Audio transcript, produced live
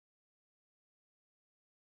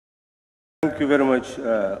Thank you very much,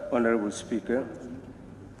 Honorable Speaker.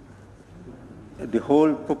 The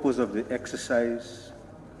whole purpose of the exercise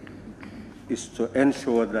is to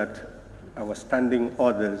ensure that our standing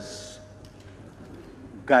orders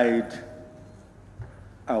guide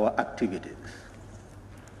our activities.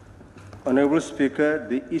 Honorable Speaker,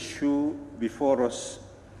 the issue before us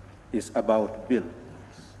is about bills.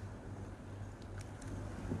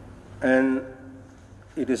 And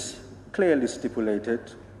it is clearly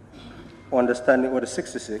stipulated on Standing Order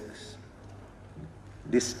 66,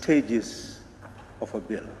 the stages of a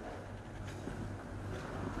bill.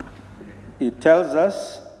 It tells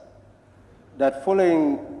us that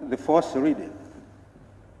following the first reading,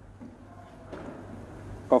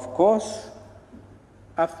 of course,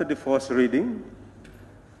 after the first reading,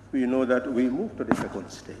 we know that we move to the second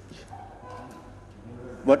stage.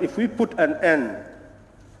 But if we put an end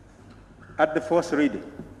at the first reading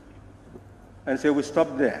and say we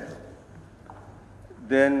stop there,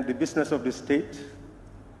 then the business of the state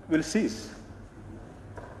will cease.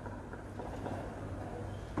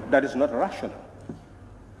 That is not rational.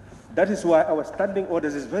 That is why our standing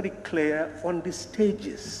orders is very clear on the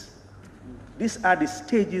stages. These are the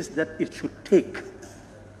stages that it should take.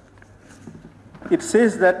 It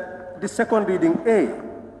says that the second reading,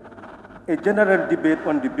 a general debate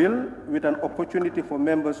on the bill with an opportunity for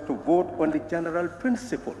members to vote on the general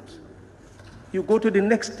principles. You go to the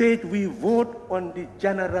next stage, we vote on the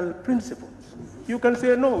general principles. You can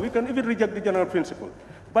say, no, we can even reject the general principle,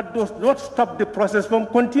 but does not stop the process from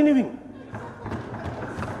continuing.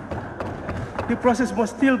 The process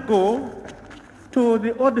must still go to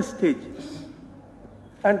the other stages.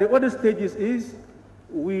 And the other stages is,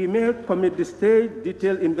 we may commit the stage,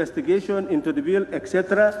 detailed investigation into the bill,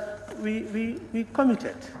 etc. We commit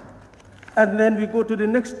it. And then we go to the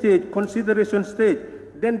next stage, consideration stage.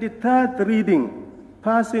 Then the third reading,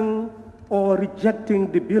 passing or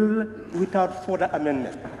rejecting the bill without further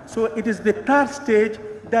amendment. So it is the third stage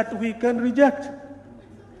that we can reject,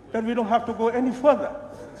 that we don't have to go any further.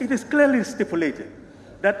 It is clearly stipulated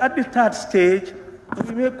that at the third stage,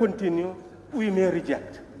 we may continue, we may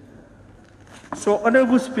reject. So,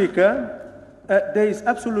 Honorable Speaker, there is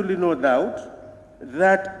absolutely no doubt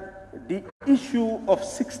that the issue of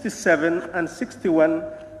 67 and 61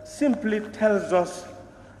 simply tells us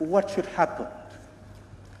what should happen.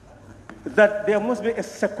 That there must be a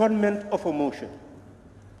secondment of a motion,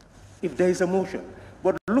 if there is a motion.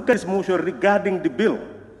 But look at this motion regarding the bill.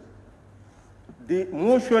 The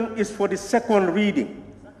motion is for the second reading,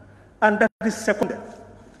 and that is seconded.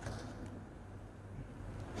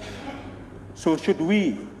 So should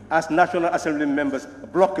we, as National Assembly members,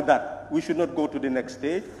 block that? We should not go to the next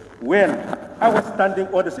stage when our standing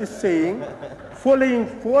orders is saying, following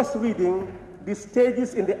first reading, the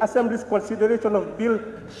stages in the Assembly's consideration of bill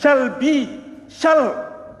shall be,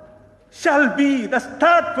 that's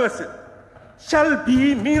third person. Shall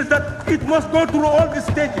be means that it must go through all the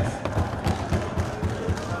stages.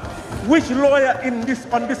 Which lawyer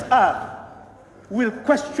on this earth will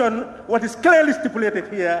question what is clearly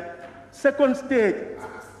stipulated here? Second stage,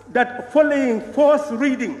 that following first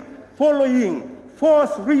reading,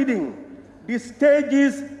 the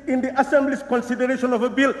stages in the Assembly's consideration of a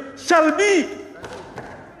bill shall be.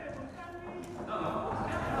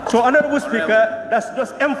 So, Honorable Speaker, that's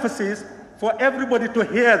just emphasis for everybody to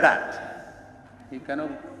hear that.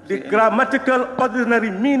 The grammatical ordinary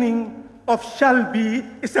meaning of shall be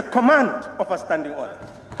is a command of a standing order.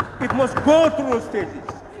 It must go through stages.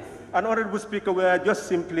 And, Honorable Speaker, we are just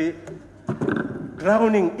simply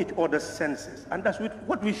drowning each other's senses. And that's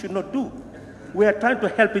what we should not do. We are trying to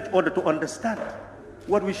help each other to understand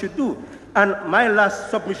what we should do. And my last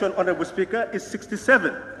submission, Honorable Speaker, is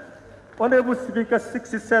 67. Honorable Speaker,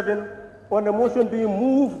 67, on a motion being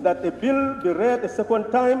moved that a bill be read a second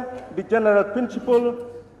time, the general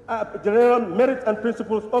merits and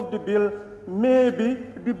principles of the bill may be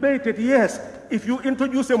debated. Yes, if you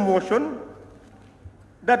introduce a motion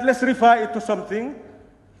that let's refer it to something,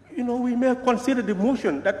 we may consider the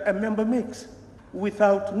motion that a member makes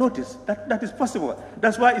without notice. That is possible.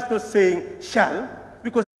 That's why it's not saying shall,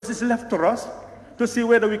 because it's left to us to see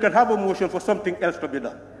whether we can have a motion for something else to be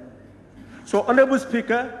done. So, Honorable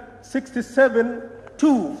Speaker,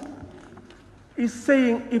 67(2) is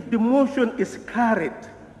saying if the motion is carried,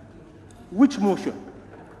 which motion?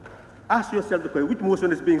 Ask yourself the question, which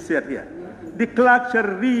motion is being said here? The clerk shall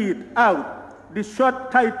read out the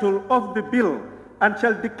short title of the bill and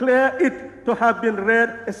shall declare it to have been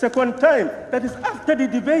read a second time. That is after the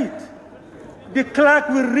debate. The clerk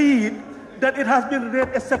will read that it has been read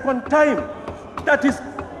a second time. That is,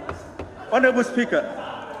 Honorable Speaker,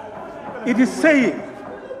 it is saying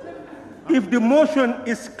if the motion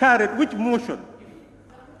is carried, which motion?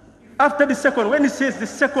 After the second, when it says the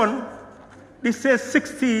second, it says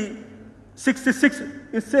 66,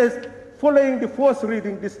 it says, following the first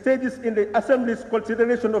reading, the stages in the Assembly's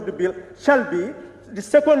consideration of the bill shall be the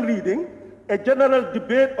second reading, a general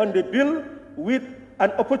debate on the bill with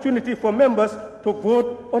an opportunity for members to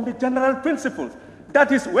vote on the general principles.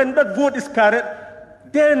 That is, when that vote is carried,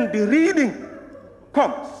 then the reading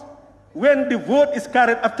comes. When the vote is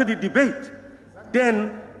carried after the debate,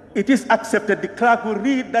 then it is accepted. The clerk will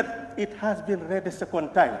read that it has been read a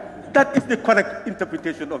second time. That is the correct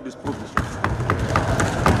interpretation of this provision.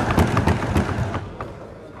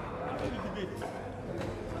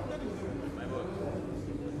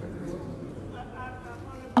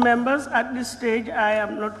 Members, at this stage, I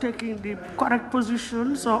am not taking the correct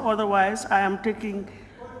position, so otherwise I am taking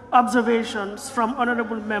observations from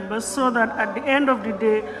honorable members so that at the end of the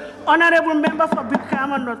day, honorable member for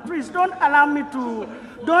Birkama North, please don't allow me to,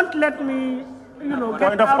 don't let me,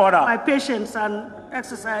 get out of my patience and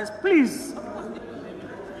exercise, please.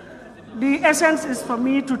 The essence is for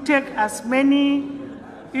me to take as many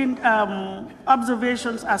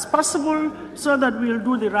observations as possible so that we'll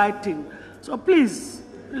do the right thing. So please,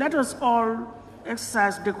 let us all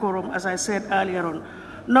exercise decorum, as I said earlier on.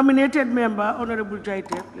 Nominated member, Honorable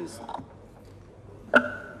Jaite, please.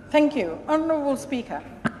 Thank you. Honorable Speaker,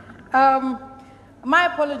 my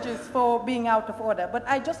apologies for being out of order, but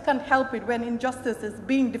I just can't help it when injustice is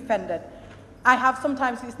being defended.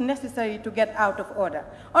 Sometimes it's necessary to get out of order.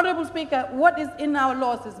 Honorable Speaker, what is in our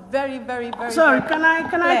laws is very, very, very Sorry, very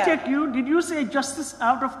can I check you? Did you say justice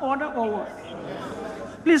out of order or what?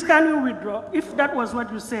 Please, can you withdraw, if that was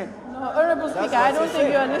what you said? No, Honorable Speaker, I don't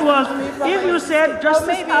think you are listening to me properly. If you said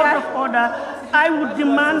justice out of order, I would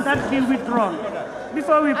demand that be withdrawn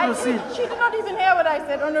before we proceed. She did not even hear what I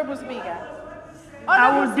said, Honorable Speaker.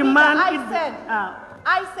 I will demand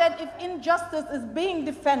I said if injustice is being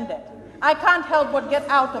defended, I can't help but get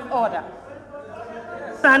out of order.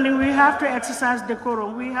 Standing, we have to exercise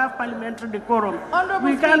decorum. We have parliamentary decorum. Honorable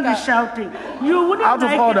we can't Speaker. Be shouting. You wouldn't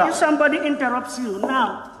like it if somebody interrupts you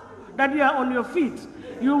now that you are on your feet.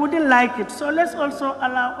 You wouldn't like it. So let's also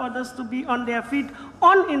allow others to be on their feet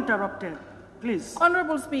uninterrupted. Please.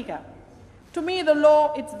 Honorable Speaker, to me the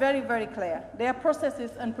law is very, very clear. There are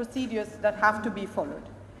processes and procedures that have to be followed.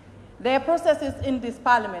 There are processes in this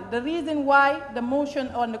parliament. The reason why the motion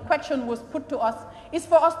or the question was put to us is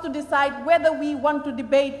for us to decide whether we want to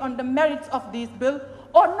debate on the merits of this bill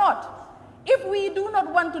or not. If we do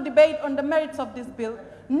not want to debate on the merits of this bill,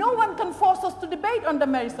 no one can force us to debate on the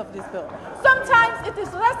merits of this bill. Sometimes it is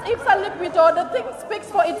res ipsa liquido, the thing speaks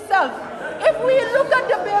for itself. If we look at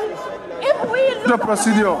the bill, if we look at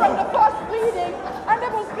the bill from the first reading,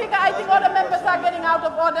 Honorable Speaker, I think other members are getting out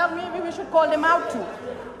of order. Maybe we should call them out too.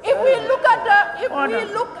 If we look at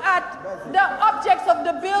the objects of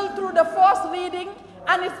the bill through the first reading,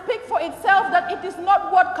 and it speaks for itself that it is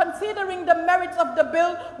not worth considering the merits of the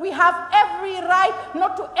bill, we have every right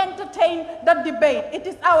not to entertain that debate. It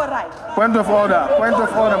is our right. Point of order. Point of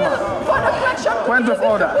order, ma'am. For the question point of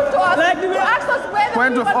order. To us, to ask us whether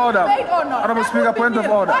point we of order. Debate or not. Honorable Speaker, point of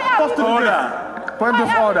order. Point of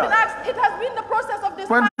order. It has been the process of this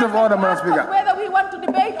point of order, Madam Speaker. Whether we want to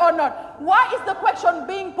debate or not. Why is the question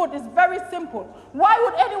being put? It's very simple. Why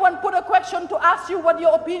would anyone put a question to ask you what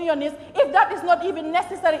your opinion is if that is not even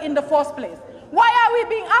necessary in the first place? Why are we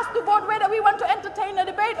being asked to vote whether we want to entertain a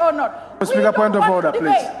debate or not? Speaker, point of order,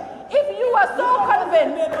 please. If you are so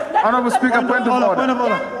convinced that Honorable Speaker, point of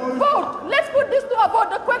order. Vote. Let's put this to a vote.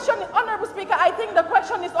 The question, Honorable Speaker, I think the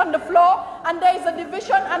question is on the floor and there is a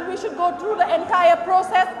division and we should go through the entire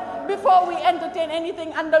process before we entertain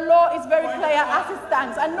anything, and the law is very clear as it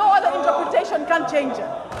stands and no other interpretation can change it.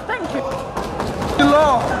 Thank you. The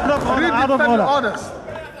law. Read the orders.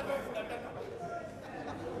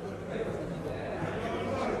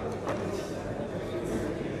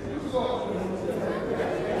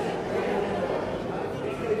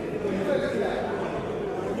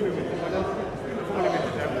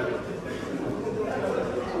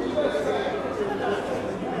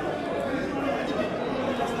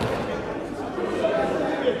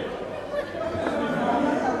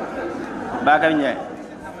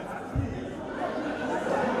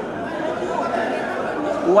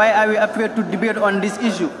 Why are we afraid to debate on this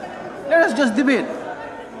issue? Let us just debate.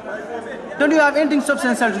 Don't you have anything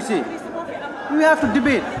substantial to say? We have to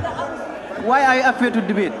debate. Why are you afraid to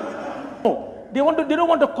debate? No, they don't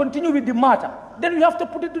want to continue with the matter. Then we have to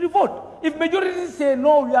put it to the vote. If majority say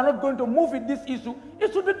no, we are not going to move with this issue,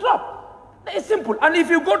 it should be dropped. It's simple. And if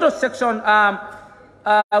you go to section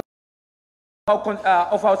of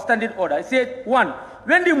our standing order, it said 1.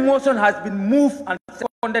 when the motion has been moved and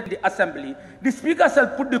seconded in the assembly, the speaker shall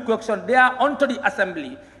put the question there onto the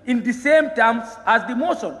assembly in the same terms as the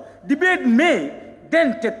motion. Debate may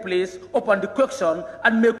then take place upon the question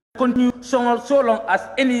and may continue so long as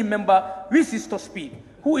any member wishes to speak,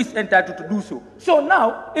 who is entitled to do so. So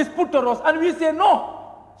now it's put to us and we say no.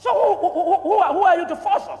 So who are you to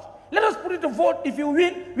force us? Let us put it to vote. If you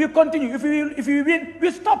win, we continue. If you win,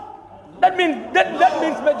 we stop. That means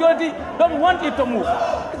majority don't want it to move.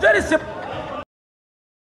 It's very simple.